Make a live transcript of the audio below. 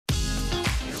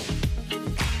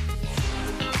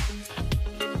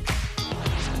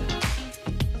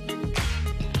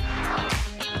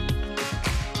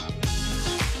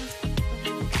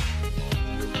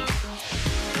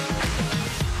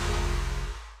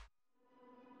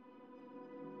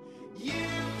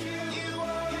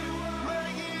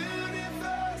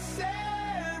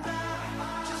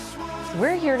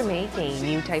We're here to make a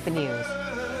new type of news.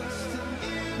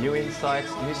 New insights,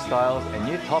 new styles, and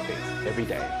new topics every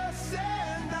day.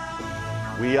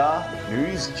 We are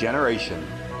News Generation.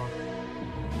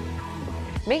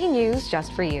 Making news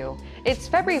just for you. It's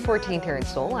February 14th here in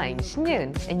Seoul. I'm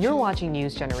Shin-Yun, and you're watching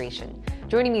News Generation.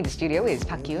 Joining me in the studio is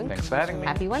Park Yoon. Thanks for having me.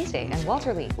 Happy Wednesday, and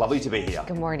Walter Lee. Lovely to be here.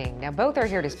 Good morning. Now, both are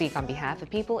here to speak on behalf of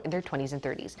people in their 20s and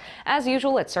 30s. As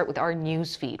usual, let's start with our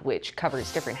news feed, which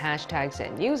covers different hashtags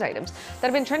and news items that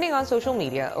have been trending on social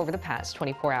media over the past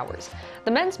 24 hours.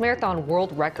 The men's marathon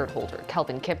world record holder,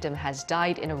 Kelvin Kiptum, has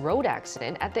died in a road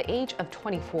accident at the age of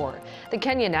 24. The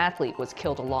Kenyan athlete was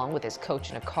killed along with his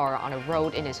coach in a car on a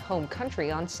road in his home country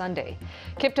on Sunday.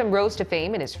 Kiptum rose to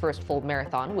fame in his first full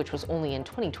marathon, which was only in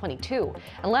 2022.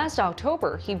 And last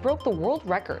October, he broke the world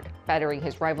record, battering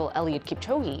his rival Eliud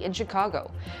Kipchoge in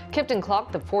Chicago. Kiptum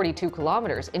clocked the 42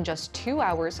 kilometers in just 2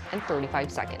 hours and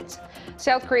 35 seconds.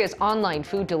 South Korea's online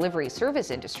food delivery service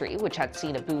industry, which had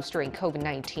seen a boost during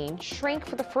COVID-19, shrank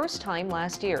for the first time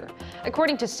last year.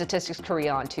 According to Statistics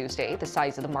Korea on Tuesday, the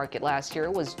size of the market last year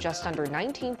was just under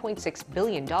 $19.6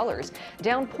 billion,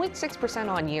 down 0.6%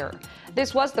 on year.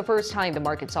 This was the first time the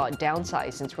market saw a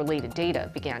downsize since related data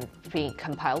began being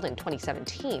compiled in 2017.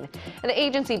 And the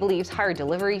agency believes higher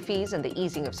delivery fees and the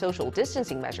easing of social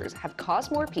distancing measures have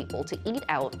caused more people to eat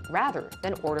out rather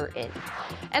than order in.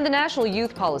 And the National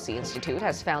Youth Policy Institute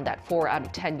has found that 4 out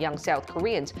of 10 young South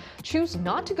Koreans choose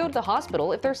not to go to the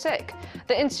hospital if they're sick.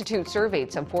 The institute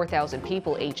surveyed some 4,000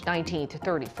 people aged 19 to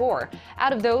 34.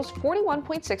 Out of those,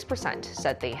 41.6%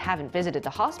 said they haven't visited the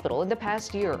hospital in the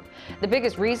past year. The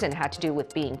biggest reason had to do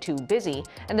with being too busy,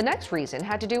 and the next reason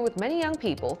had to do with many young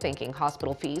people thinking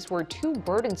hospital fees were too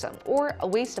burdensome or a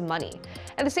waste of money.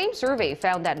 And the same survey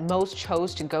found that most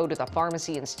chose to go to the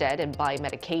pharmacy instead and buy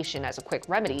medication as a quick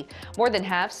remedy. More than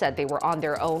half said they were on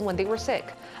their own when they were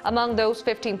sick. Among those,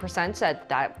 15% said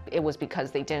that it was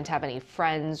because they didn't have any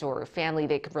friends or family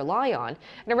they could rely on.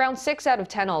 And around 6 out of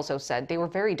 10 also said they were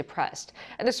very depressed.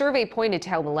 And the survey pointed to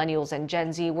how Millennials and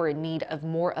Gen Z were in need of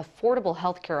more affordable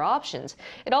healthcare options.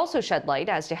 It also shed light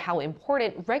as to how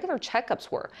important regular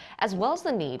checkups were, as well as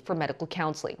the need for medical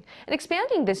counseling. And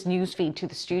expanding this news feed to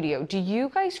the studio, do you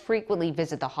guys frequently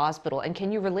visit the hospital, and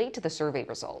can you relate to the survey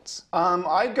results?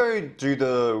 I go do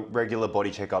the regular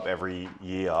body checkup every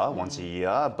year, once a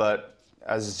year, but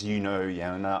as you know,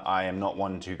 Yana, I am not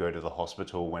one to go to the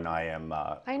hospital when I am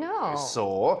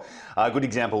sore. A good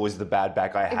example was the bad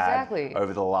back I had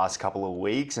over the last couple of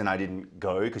weeks, and I didn't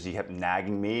go because he kept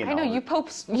nagging me. And I know, you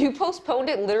postponed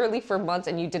it literally for months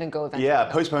and you didn't go eventually. Yeah,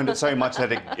 postponed it so much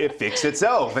that it fixed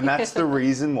itself, and that's the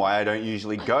reason why I don't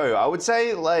usually go.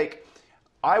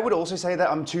 I would also say that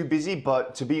I'm too busy,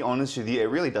 but to be honest with you, it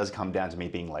really does come down to me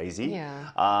being lazy. Yeah.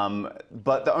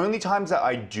 But the only times that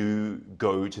I do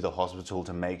go to the hospital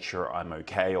to make sure I'm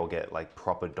okay or get like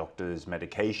proper doctor's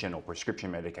medication or prescription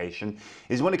medication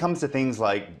is when it comes to things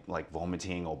like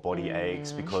vomiting or body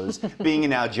aches, because being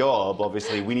in our job,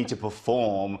 obviously we need to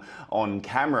perform on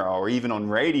camera or even on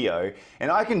radio, and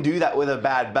I can do that with a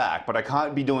bad back, but I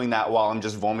can't be doing that while I'm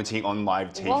just vomiting on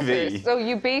live TV. Walter, so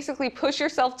you basically push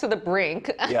yourself to the brink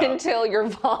until you're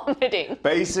vomiting.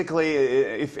 Basically,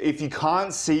 if you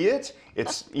can't see it,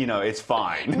 it's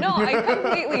fine. No, I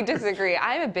completely disagree.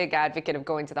 I'm a big advocate of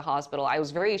going to the hospital. I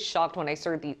was very shocked when I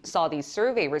saw these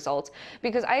survey results,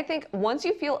 because I think once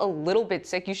you feel a little bit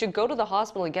sick, you should go to the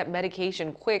hospital and get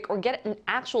medication quick or get an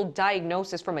actual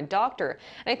diagnosis from a doctor.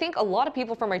 And I think a lot of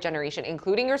people from our generation,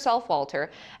 including yourself,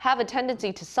 Walter, have a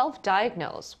tendency to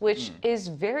self-diagnose, which is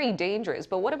very dangerous.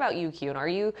 But what about you, Kyun? Are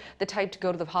you the type to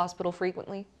go to the hospital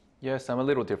frequently? Yes, I'm a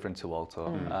little different to Walter.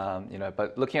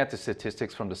 But looking at the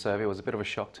statistics from the survey was a bit of a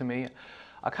shock to me.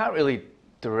 I can't really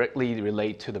directly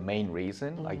relate to the main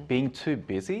reason, like being too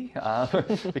busy,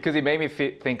 because it made me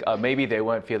think maybe they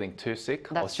weren't feeling too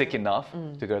sick or sick enough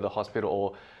to go to the hospital,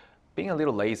 or being a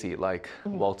little lazy like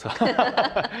Walter.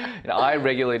 I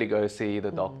regularly go see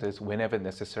the doctors whenever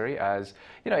necessary, as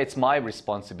it's my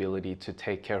responsibility to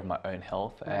take care of my own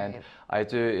health, and I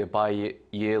do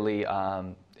bi-yearly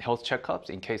health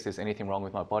checkups in case there's anything wrong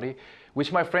with my body,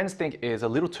 which my friends think is a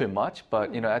little too much,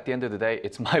 but at the end of the day,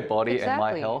 it's my body and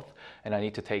my health, and I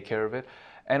need to take care of it.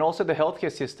 And also the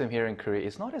healthcare system here in Korea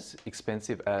is not as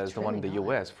expensive as the one in the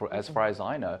US, as far as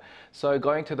I know. So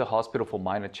going to the hospital for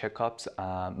minor checkups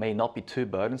may not be too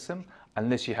burdensome,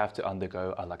 unless you have to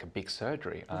undergo like a big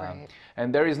surgery.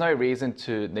 And there is no reason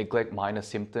to neglect minor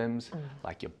symptoms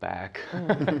like your back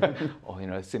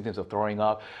or symptoms of throwing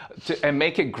up and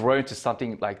make it grow to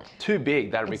something like too big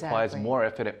that requires more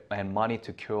effort and money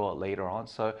to cure later on.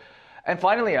 So, and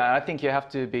finally, I think you have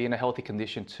to be in a healthy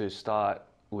condition to start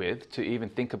with to even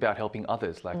think about helping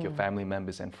others, like your family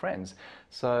members and friends.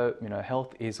 So,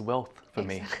 health is wealth for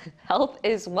me. Health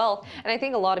is wealth. And I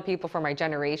think a lot of people from our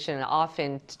generation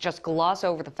often just gloss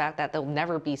over the fact that they'll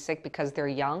never be sick because they're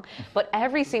young. But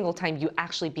every single time you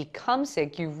actually become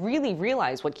sick, you really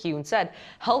realize what Kyun said.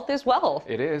 Health is wealth.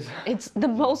 It is. It's the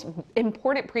most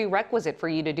important prerequisite for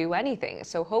you to do anything.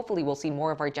 So hopefully we'll see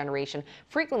more of our generation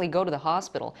frequently go to the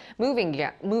hospital.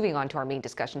 Moving on to our main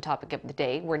discussion topic of the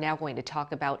day, we're now going to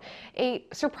talk about a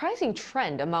surprising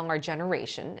trend among our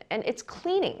generation, and it's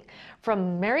cleaning.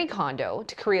 From mariekondo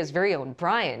to Korea's very own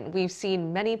Bryan, we've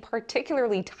seen many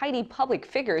particularly tidy public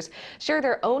figures share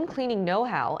their own cleaning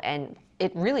know-how, and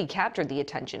it really captured the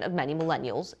attention of many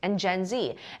millennials and Gen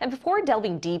Z. And before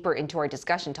delving deeper into our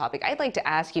discussion topic, I'd like to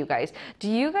ask you guys, do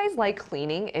you guys like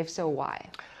cleaning? If so, why?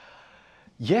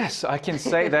 Yes, I can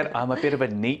say that I'm a bit of a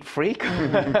neat freak,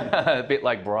 a bit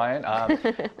like Bryan.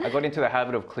 I got into the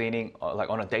habit of cleaning like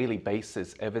on a daily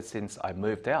basis ever since I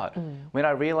moved out. When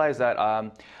I realized that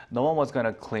no one was going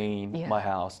to clean my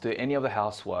house, do any of the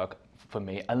housework for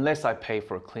me, unless I pay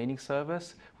for a cleaning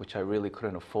service, which I really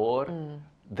couldn't afford.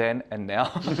 Then and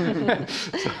now.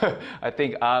 So I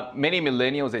think many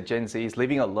millennials and Gen Zs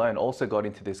living alone also got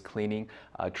into this cleaning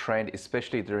trend,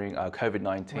 especially during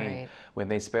COVID-19, when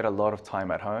they spent a lot of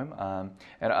time at home.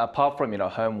 And apart from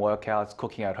home workouts,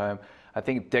 cooking at home, I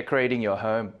think decorating your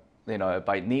home,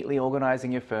 by neatly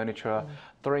organizing your furniture,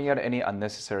 throwing out any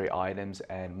unnecessary items,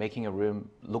 and making a room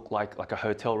look like a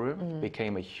hotel room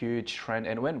became a huge trend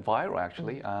and went viral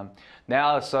actually.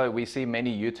 Now, so we see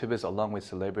many YouTubers along with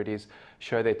celebrities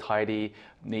show their tidy,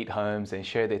 neat homes and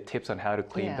share their tips on how to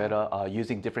clean better,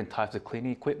 using different types of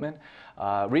cleaning equipment,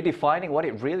 redefining what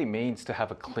it really means to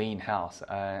have a clean house.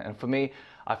 And for me,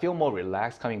 I feel more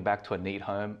relaxed coming back to a neat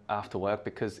home after work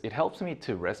because it helps me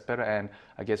to rest better and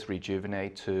I guess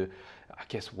rejuvenate to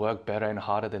work better and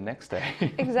harder the next day.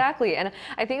 Exactly. And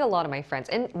I think a lot of my friends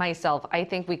and myself, I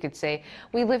think we could say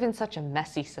we live in such a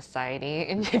messy society.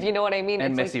 And if you know what I mean?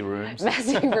 And it's messy rooms.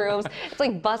 Messy rooms. It's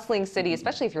like bustling city,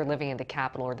 especially if you're living in the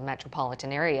capital or the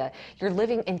metropolitan area. You're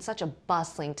living in such a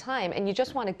bustling time and you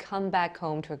just want to come back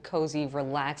home to a cozy,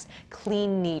 relaxed,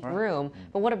 clean, neat room.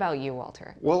 But what about you,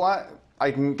 Walter? Well, I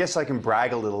guess I can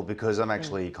brag a little because I'm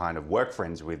actually kind of work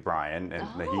friends with Bryan, and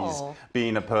he's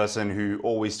been a person who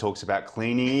always talks about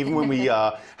cleaning. Even when we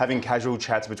are having casual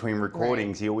chats between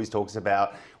recordings, he always talks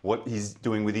about what he's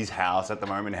doing with his house at the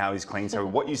moment, how he's clean. So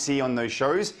what you see on those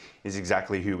shows is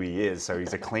exactly who he is. So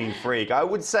he's a clean freak. I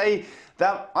would say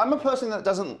that I'm a person that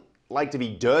doesn't like to be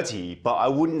dirty, but I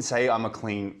wouldn't say I'm a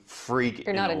clean freak.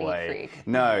 You're not a neat neat freak.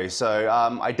 No, so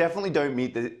I definitely don't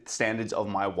meet the standards of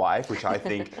my wife, which I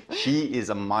think she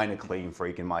is a minor clean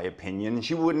freak in my opinion.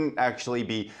 She wouldn't actually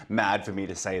be mad for me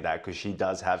to say that because she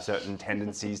does have certain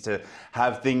tendencies to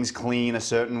have things clean a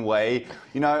certain way.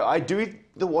 I do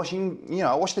the washing,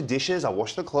 I wash the dishes, I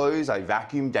wash the clothes, I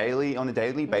vacuum daily on a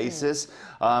daily basis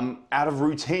out of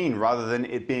routine rather than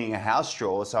it being a house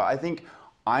chore. So I think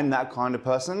I'm that kind of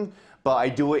person, but I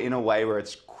do it in a way where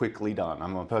it's quickly done.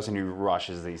 I'm a person who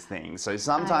rushes these things. So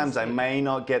sometimes I may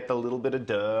not get the little bit of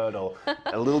dirt or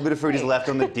a little bit of food is left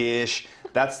on the dish.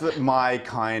 That's my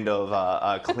kind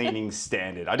of cleaning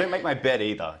standard. I don't make my bed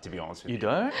either, to be honest with you. You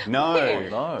don't? No.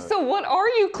 No. So what are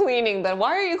you cleaning then?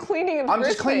 Why are you cleaning in the I'm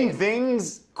first just cleaning place?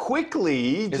 things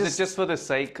quickly. Is it just for the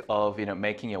sake of,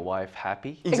 making your wife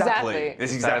happy? Exactly.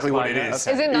 That's exactly what it is.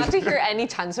 Okay. Is it not to hear any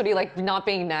tansori, like not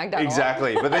being nagged at all?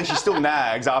 Exactly. But then she still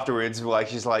nags afterwards.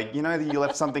 She's like, you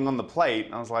left something on the plate.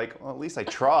 And I was like, well, at least I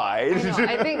tried. I know.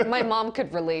 I think my mom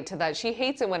could relate to that. She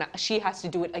hates it when she has to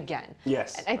do it again.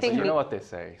 Yes. And I think You know what they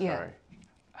say? Yeah. Sorry.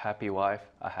 Happy wife,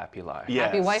 a happy life. Yes.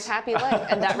 happy wife, happy life,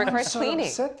 and that requires I'm so cleaning.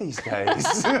 upset these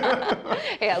days.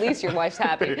 Hey, at least your wife's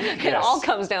happy. It all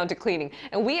comes down to cleaning.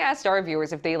 And we asked our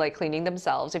viewers if they like cleaning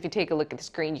themselves. If you take a look at the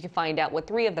screen, you can find out what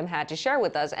 3 of them had to share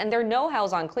with us and their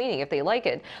know-hows on cleaning if they like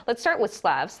it. Let's start with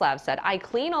Slav. Slav said, I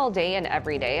clean all day and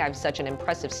every day. I have such an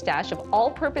impressive stash of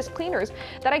all-purpose cleaners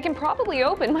that I can probably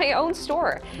open my own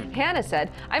store. Hannah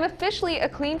said, I'm officially a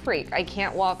clean freak. I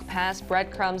can't walk past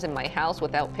breadcrumbs in my house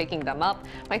without picking them up.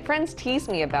 My friends tease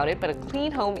me about it, but a clean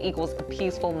home equals a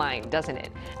peaceful mind, doesn't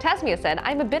it? Tasmia said,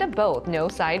 I'm a bit of both. No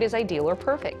side is ideal or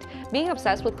perfect. Being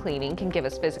obsessed with cleaning can give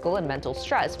us physical and mental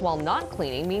stress, while not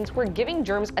cleaning means we're giving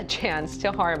germs a chance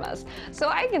to harm us. So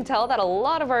I can tell that a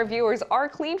lot of our viewers are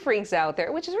clean freaks out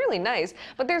there, which is really nice,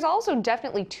 but there's also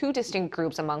definitely 2 distinct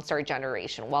groups amongst our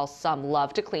generation. While some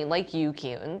love to clean like you,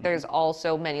 Kyun, there's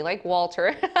also many like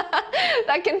Walter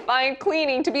that can find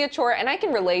cleaning to be a chore, and I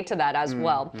can relate to that as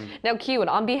well. Now, Kyun,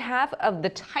 on on behalf of the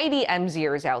tidy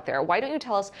MZers out there, why don't you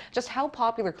tell us just how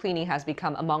popular cleaning has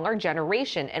become among our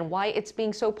generation and why it's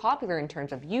being so popular in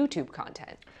terms of YouTube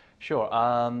content? Sure.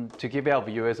 To give our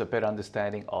viewers a better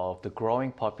understanding of the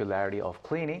growing popularity of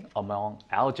cleaning among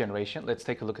our generation, let's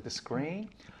take a look at the screen.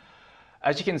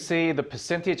 As you can see, the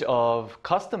percentage of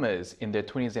customers in their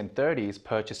 20s and 30s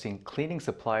purchasing cleaning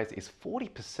supplies is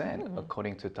 40%,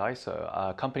 according to Daiso,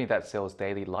 a company that sells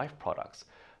daily life products.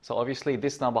 So obviously,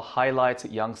 this number highlights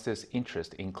youngsters'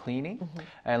 interest in cleaning.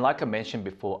 And like I mentioned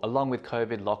before, along with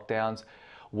COVID lockdowns,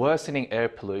 worsening air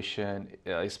pollution,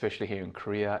 especially here in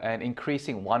Korea, and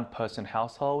increasing one-person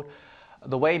household,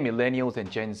 the way millennials and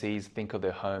Gen Zs think of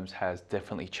their homes has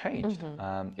definitely changed.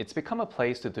 It's become a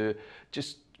place to do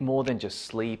just more than just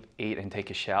sleep, eat, and take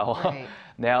a shower. Right.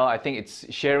 Now, I think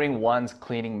it's sharing one's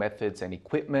cleaning methods and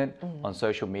equipment on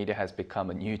social media has become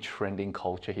a new trending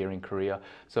culture here in Korea.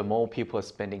 So more people are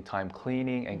spending time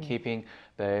cleaning and keeping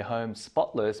their home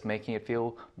spotless, making it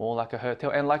feel more like a hotel.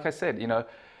 And like I said,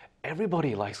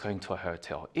 everybody likes going to a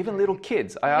hotel, even little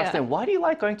kids. I ask them, why do you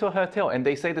like going to a hotel? And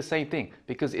they say the same thing,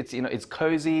 because it's, it's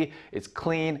cozy, it's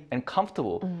clean and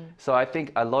comfortable. So I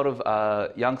think a lot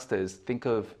of youngsters think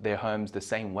of their homes the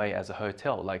same way as a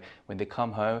hotel. Like when they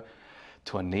come home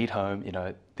to a neat home,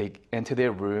 they enter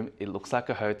their room, it looks like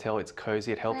a hotel, it's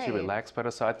cozy, it helps you relax better.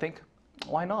 So I think,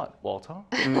 why not, Walter?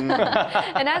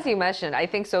 And as you mentioned, I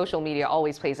think social media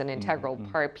always plays an integral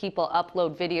part. People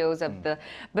upload videos of the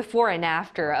before and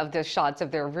after of the shots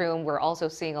of their room. We're also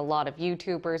seeing a lot of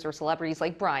YouTubers or celebrities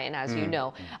like Bryan, as you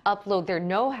know, upload their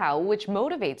know-how, which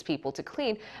motivates people to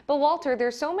clean. But Walter,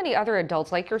 there's so many other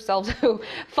adults like yourselves who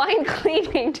find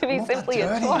cleaning to be simply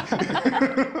a chore.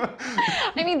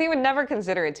 I mean, they would never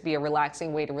consider it to be a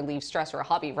relaxing way to relieve stress or a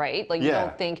hobby, right? Like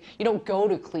you don't go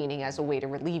to cleaning as a way to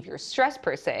relieve your stress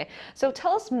per se. So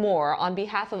tell us more on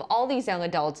behalf of all these young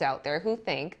adults out there who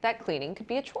think that cleaning could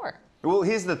be a chore. Well,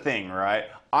 here's the thing, right?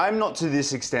 I'm not to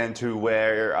this extent to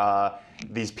where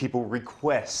these people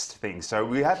request things. So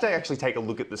we have to actually take a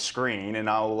look at the screen and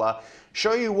I'll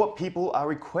show you what people are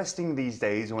requesting these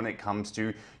days when it comes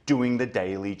to doing the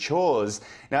daily chores.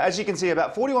 Now, as you can see,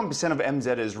 about 41% of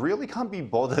MZers really can't be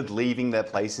bothered leaving their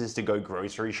places to go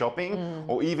grocery shopping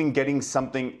or even getting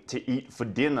something to eat for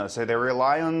dinner. So they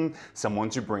rely on someone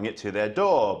to bring it to their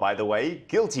door. By the way,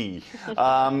 guilty.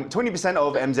 20%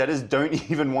 of MZers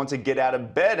don't even want to get out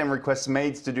of bed and request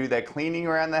maids to do their cleaning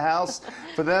around the house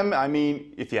for them. I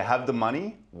mean, if you have the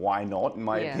money, why not, in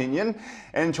my opinion?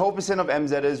 And 12% of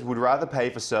MZers would rather pay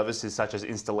for services such as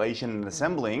installation and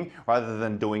assembling rather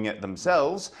than doing it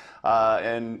themselves.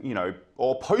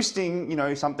 Or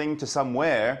posting, something to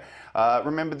somewhere.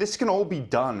 Remember, this can all be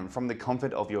done from the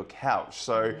comfort of your couch.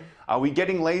 So, are we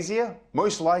getting lazier?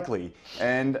 Most likely.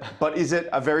 But is it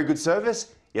a very good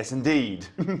service? Yes, indeed.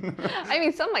 I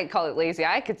mean, some might call it lazy.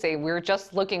 I could say we're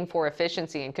just looking for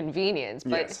efficiency and convenience.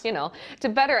 But, to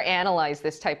better analyze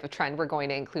this type of trend, we're going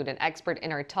to include an expert in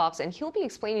our talks, and he'll be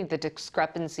explaining the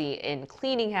discrepancy in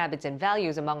cleaning habits and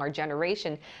values among our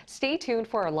generation. Stay tuned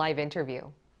for our live interview.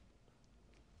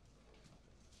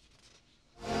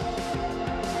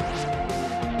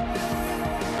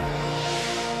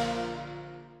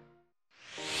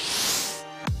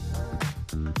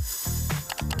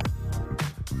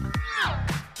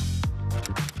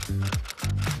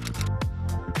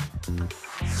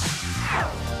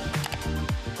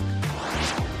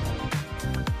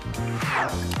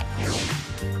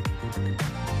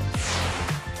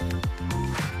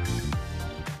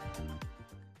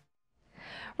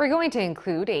 We're going to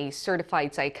include a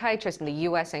certified psychiatrist in the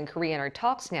U.S. and Korea in our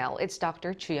talks now. It's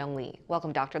Dr. Chu-Young Lee.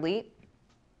 Welcome, Dr. Lee.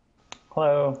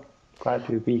 Hello. Glad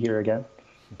to be here again.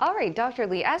 All right, Dr.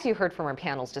 Lee, as you heard from our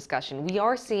panel's discussion, we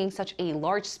are seeing such a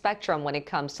large spectrum when it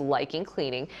comes to liking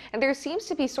cleaning, and there seems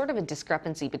to be sort of a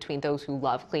discrepancy between those who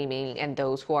love cleaning and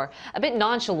those who are a bit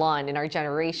nonchalant in our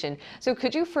generation. So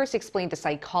could you first explain the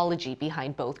psychology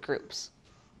behind both groups?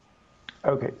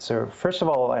 Okay, so first of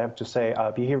all, I have to say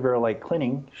behavior like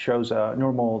cleaning shows a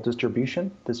normal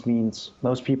distribution. This means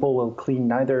most people will clean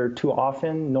neither too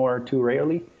often nor too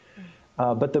rarely.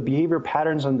 But the behavior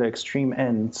patterns on the extreme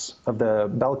ends of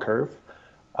the bell curve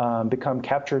become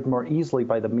captured more easily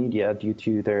by the media due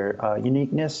to their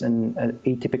uniqueness and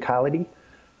atypicality.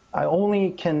 I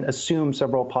only can assume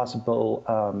several possible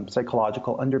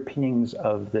psychological underpinnings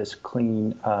of this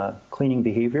cleaning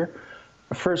behavior.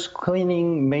 First,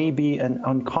 cleaning may be an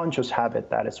unconscious habit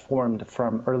that is formed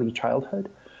from early childhood,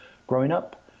 growing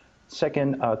up.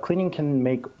 Second, cleaning can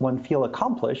make one feel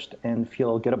accomplished and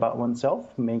feel good about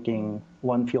oneself, making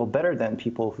one feel better than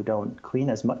people who don't clean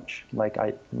as much, like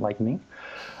me.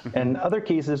 In other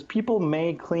cases, people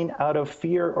may clean out of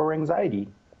fear or anxiety.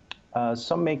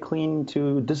 Some may clean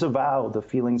to disavow the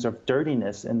feelings of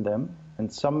dirtiness in them,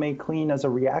 and some may clean as a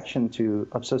reaction to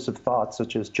obsessive thoughts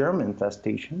such as germ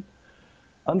infestation.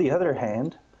 On the other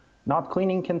hand, not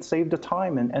cleaning can save the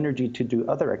time and energy to do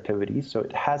other activities, so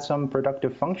it has some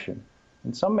productive function.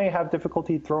 And some may have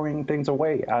difficulty throwing things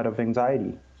away out of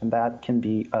anxiety, and that can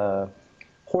be a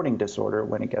hoarding disorder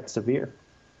when it gets severe.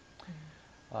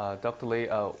 Dr. Lee,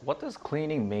 what does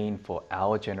cleaning mean for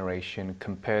our generation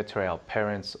compared to our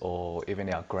parents or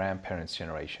even our grandparents'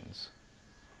 generations?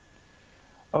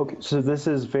 Okay, so this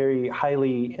is very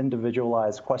highly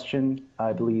individualized question.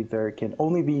 I believe there can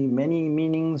only be many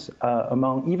meanings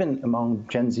even among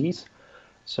Gen Zs.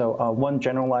 So one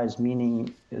generalized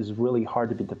meaning is really hard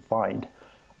to be defined.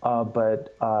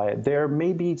 But there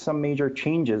may be some major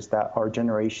changes that our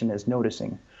generation is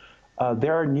noticing.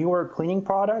 There are newer cleaning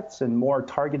products and more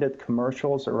targeted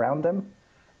commercials around them.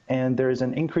 And there's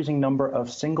an increasing number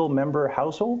of single-member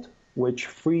households which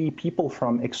free people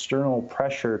from external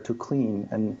pressure to clean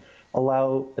and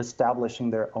allow establishing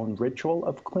their own ritual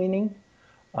of cleaning.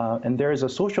 And there is a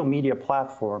social media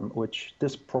platform which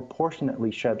disproportionately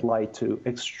shed light to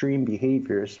extreme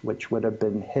behaviors which would have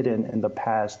been hidden in the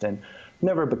past and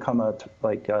never become a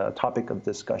topic of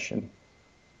discussion.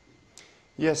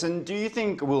 Yes, and do you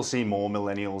think we'll see more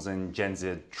millennials and Gen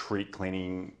Z treat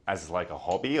cleaning as like a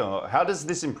hobby, or how does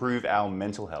this improve our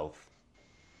mental health?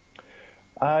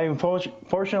 I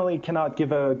unfortunately cannot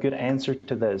give a good answer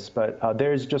to this, but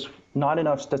there's just not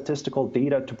enough statistical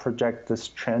data to project this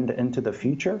trend into the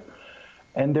future.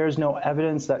 And there's no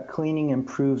evidence that cleaning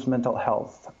improves mental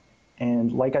health.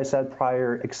 And like I said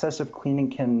prior, excessive cleaning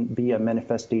can be a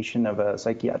manifestation of a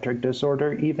psychiatric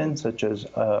disorder even, such as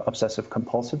obsessive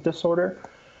compulsive disorder.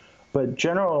 But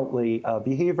generally,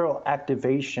 behavioral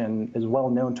activation is well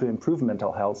known to improve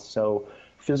mental health. So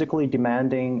physically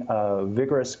demanding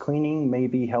vigorous cleaning may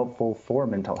be helpful for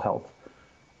mental health.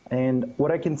 And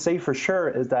what I can say for sure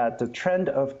is that the trend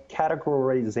of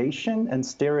categorization and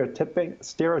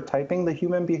stereotyping the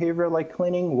human behavior like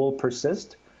cleaning will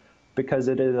persist because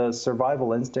it is a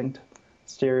survival instinct.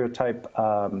 Stereotype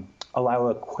allow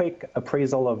a quick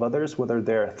appraisal of others, whether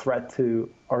they're a threat to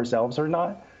ourselves or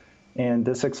not. And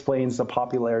this explains the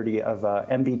popularity of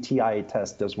MBTI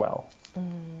test as well.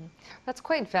 That's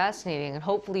quite fascinating, and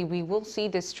hopefully we will see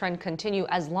this trend continue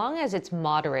as long as it's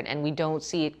moderate and we don't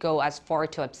see it go as far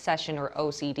to obsession or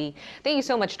OCD. Thank you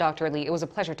so much, Dr. Lee. It was a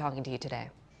pleasure talking to you today.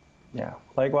 Yeah,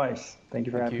 likewise. Thank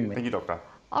you for having me. Thank you, Doctor.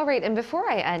 All right, and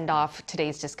before I end off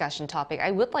today's discussion topic,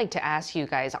 I would like to ask you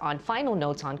guys on final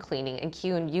notes on cleaning. And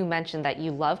Kyun, you mentioned that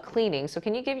you love cleaning, so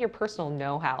can you give your personal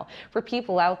know-how for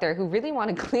people out there who really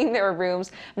want to clean their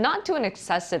rooms, not to an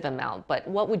excessive amount, but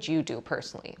what would you do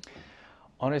personally?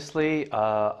 Honestly,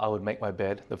 I would make my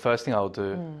bed. The first thing I would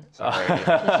do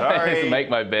Sorry. is make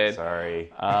my bed.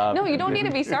 Sorry. No, you don't need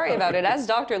to be sorry about it. As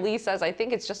Dr. Lee says, I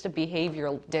think it's just a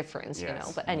behavioral difference, Yes. you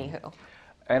know, but anywho.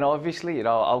 And obviously,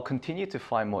 I'll continue to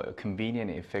find more convenient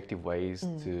and effective ways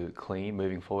to clean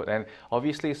moving forward. And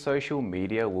obviously, social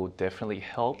media will definitely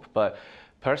help. But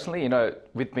personally,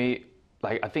 with me,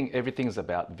 I think everything's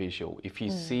about visual. If you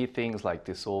see things like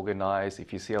disorganized,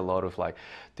 if you see a lot of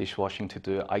dishwashing to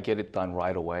do, I get it done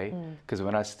right away. Because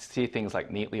when I see things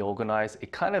neatly organized,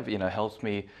 it kind of helps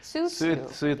me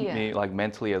soothe me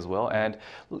mentally as well. And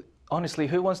honestly,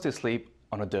 who wants to sleep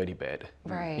on a dirty bed?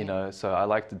 Right. So I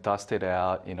like to dust it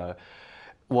out.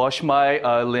 Wash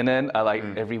my linen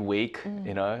every week.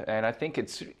 And I think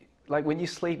it's when you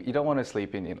sleep, you don't want to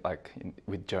sleep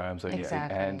with germs or anything.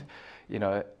 Exactly.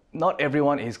 And not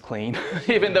everyone is clean.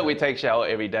 Even though we take shower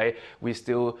every day, we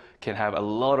still can have a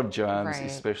lot of germs,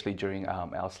 especially during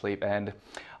our sleep. And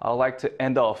I'd like to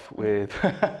end off with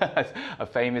a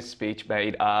famous speech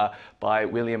made by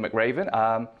William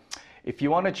McRaven. If you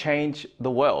want to change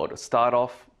the world, start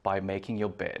off by making your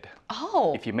bed.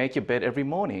 Oh. If you make your bed every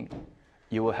morning,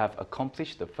 you will have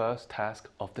accomplished the first task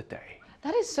of the day.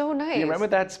 That is so nice. Do you remember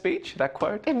that speech, that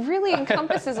quote? It really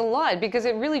encompasses a lot because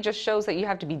it really just shows that you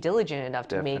have to be diligent enough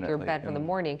to make your bed for the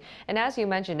morning. And as you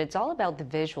mentioned, it's all about the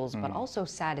visuals, but also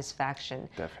satisfaction.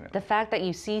 Definitely. The fact that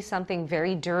you see something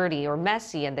very dirty or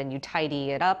messy and then you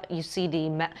tidy it up, you see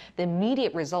the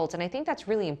immediate results. And I think that's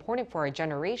really important for our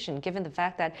generation, given the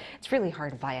fact that it's really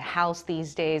hard to buy a house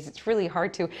these days. It's really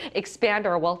hard to expand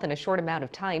our wealth in a short amount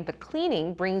of time. But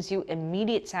cleaning brings you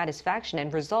immediate satisfaction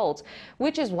and results,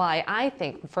 which is why I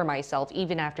think for myself,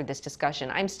 even after this discussion,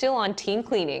 I'm still on team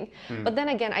cleaning. But then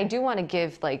again, I do want to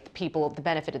give like people the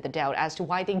benefit of the doubt as to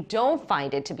why they don't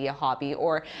find it to be a hobby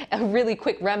or a really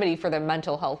quick remedy for their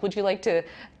mental health. Would you like to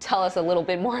tell us a little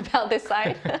bit more about this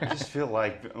side? I just feel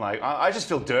like I just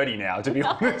feel dirty now, to be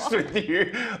honest with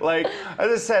you. Like,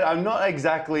 as I said, I'm not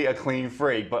exactly a clean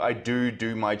freak, but I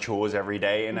do my chores every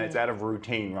day, and it's out of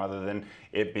routine rather than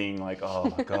it being like,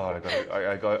 oh my God,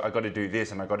 I got to do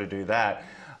this and I got to do that.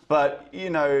 But you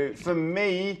know, for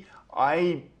me,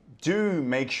 I do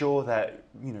make sure that,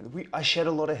 you know, I shed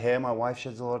a lot of hair. My wife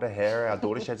sheds a lot of hair. Our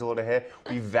daughter sheds a lot of hair.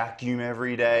 We vacuum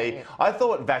every day. I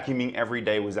thought vacuuming every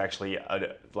day was actually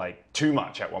like too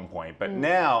much at one point, but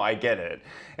now I get it.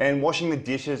 And washing the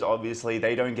dishes, obviously,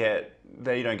 they don't get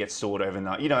stored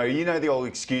overnight. You know the old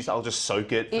excuse, I'll just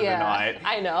soak it for the night.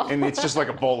 I know. And it's just like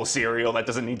a bowl of cereal that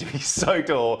doesn't need to be soaked,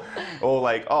 or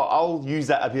like, oh, I'll use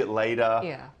that a bit later.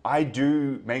 Yeah. I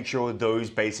do make sure those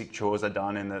basic chores are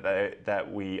done and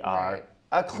that we are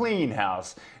a clean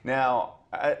house. Now,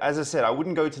 as I said, I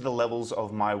wouldn't go to the levels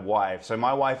of my wife. So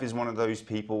my wife is one of those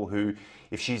people who,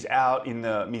 if she's out in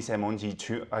the misemonji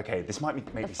too, okay, this might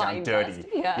make me sound dirty. Dust.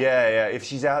 Yeah. Yeah. If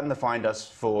she's out in the fine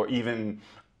dust for even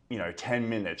 10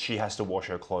 minutes, she has to wash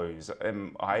her clothes.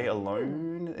 Am I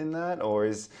alone in that, or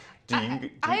do you?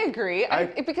 I agree,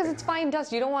 because it's fine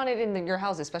dust. You don't want it in your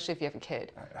house, especially if you have a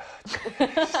kid.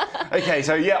 Okay,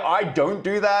 so yeah, I don't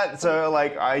do that. So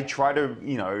like, I try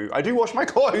to, I do wash my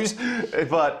clothes,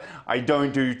 but I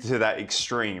don't do to that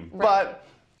extreme. Right. But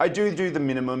I do the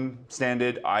minimum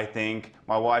standard, I think.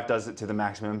 My wife does it to the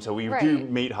maximum, so we do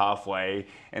meet halfway,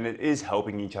 and it is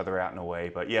helping each other out in a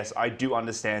way. But yes, I do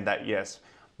understand that, yes,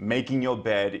 making your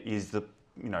bed is the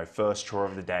first chore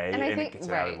of the day, and it gets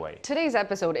out of the way. Today's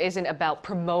episode isn't about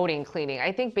promoting cleaning.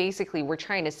 I think basically we're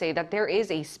trying to say that there is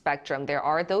a spectrum. There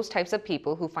are those types of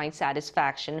people who find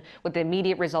satisfaction with the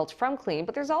immediate results from clean,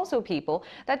 but there's also people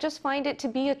that just find it to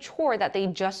be a chore that they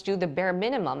just do the bare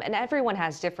minimum, and everyone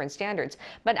has different standards.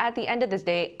 But at the end of the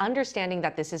day, understanding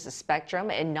that this is a spectrum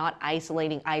and not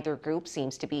isolating either group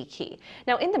seems to be key.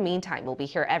 Now, in the meantime, we'll be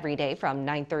here every day from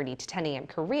 9:30 to 10 a.m.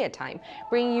 Korea time,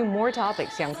 bringing you more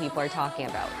topics young people are talking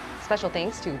about. Special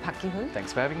thanks to Park Ki-hoon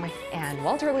Thanks for having me. and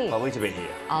Walter Lee. Lovely to be here.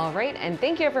 All right, and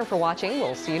thank you everyone for watching.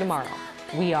 We'll see you tomorrow.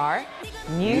 We are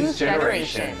News News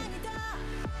Generation. Generation.